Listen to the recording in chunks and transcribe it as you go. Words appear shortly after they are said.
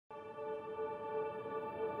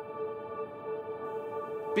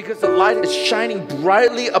Because the light is shining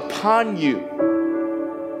brightly upon you.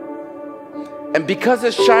 And because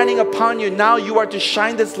it's shining upon you, now you are to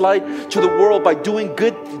shine this light to the world by doing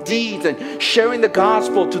good deeds and sharing the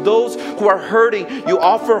gospel to those who are hurting. You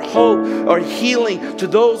offer hope or healing to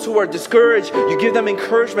those who are discouraged. You give them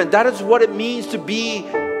encouragement. That is what it means to be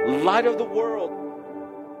light of the world.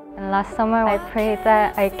 And last summer, I prayed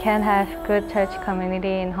that I can have good church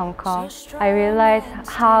community in Hong Kong. I realized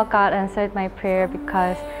how God answered my prayer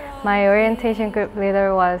because my orientation group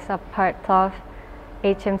leader was a part of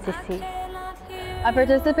HMCC. I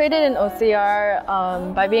participated in OCR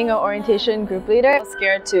by being an orientation group leader. I was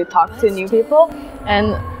scared to talk to new people,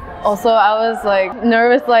 and also I was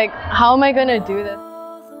nervous, how am I going to do this?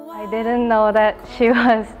 I didn't know that she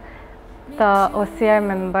was the OCR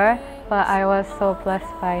member, but I was so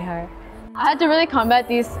blessed by her. I had to really combat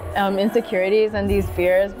these insecurities and these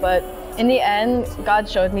fears, but in the end, God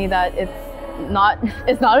showed me that it's not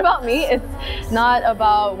about me, it's not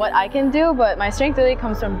about what I can do, but my strength really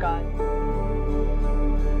comes from God.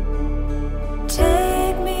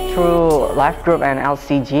 Through Life Group and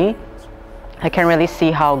LCG, I can really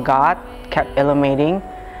see how God kept illuminating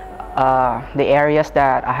the areas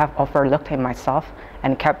that I have overlooked in myself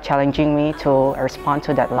and kept challenging me to respond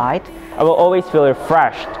to that light. I will always feel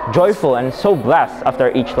refreshed, joyful, and so blessed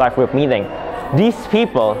after each Life Group meeting. These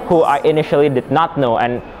people, who I initially did not know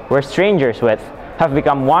and were strangers with, have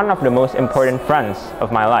become one of the most important friends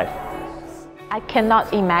of my life. I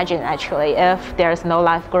cannot imagine actually if there's no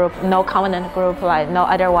life group, no covenant group, no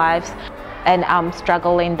other wives, and I'm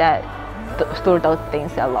struggling through those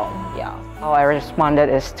things alone. Yeah. How I responded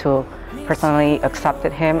is to personally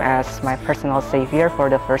accepted him as my personal savior for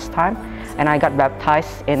the first time, and I got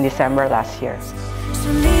baptized in December last year.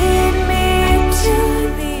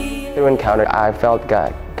 Through Encounter, I felt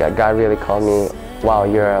God. God really called me, wow,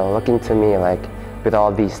 you're looking to me with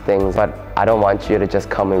all these things, but I don't want you to just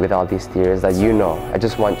come with all these tears that you know. I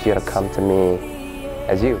just want you to come to me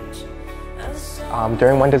as you.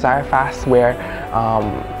 During One Desire Fast, where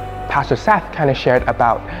Pastor Seth kind of shared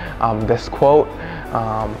about this quote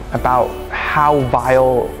about how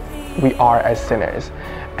vile we are as sinners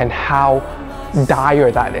and how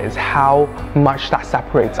dire that is, how much that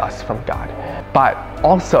separates us from God. But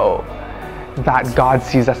also that God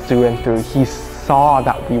sees us through and through. He saw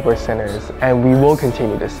that we were sinners and we will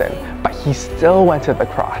continue to sin, but He still went to the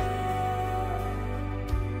cross.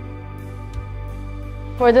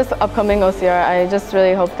 For this upcoming OCR, I just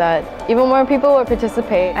really hope that even more people will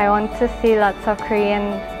participate. I want to see lots of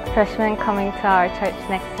Korean freshmen coming to our church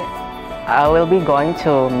next year. I will be going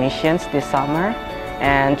to missions this summer,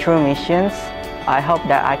 and through missions, I hope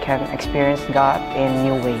that I can experience God in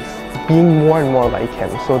new ways. Being more and more like Him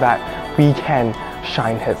so that we can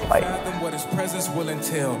shine His light. What His presence will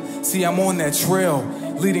entail. See, I'm on that trail,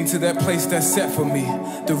 leading to that place that's set for me.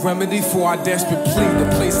 The remedy for our desperate plea, the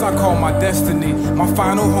place I call my destiny. My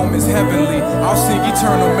final home is heavenly. I'll sing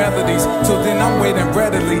eternal melodies. Till then I'm waiting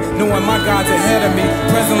readily, knowing my God's ahead of me.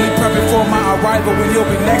 Presently prepping for my arrival when He'll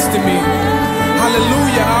be next to me.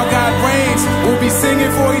 Hallelujah, our God reigns. We'll be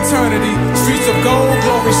singing for eternity. Streets of gold,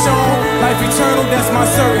 glory shown, life eternal, that's my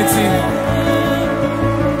certainty.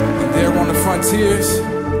 And there on the frontiers,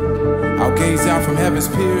 I'll gaze out from heaven's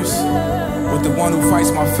piers with the one who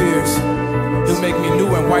fights my fears. He'll make me new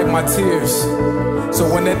and wipe my tears.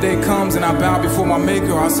 So when that day comes and I bow before my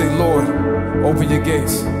Maker, I'll say, Lord, open your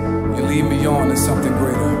gates and lead me on to something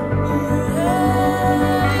greater.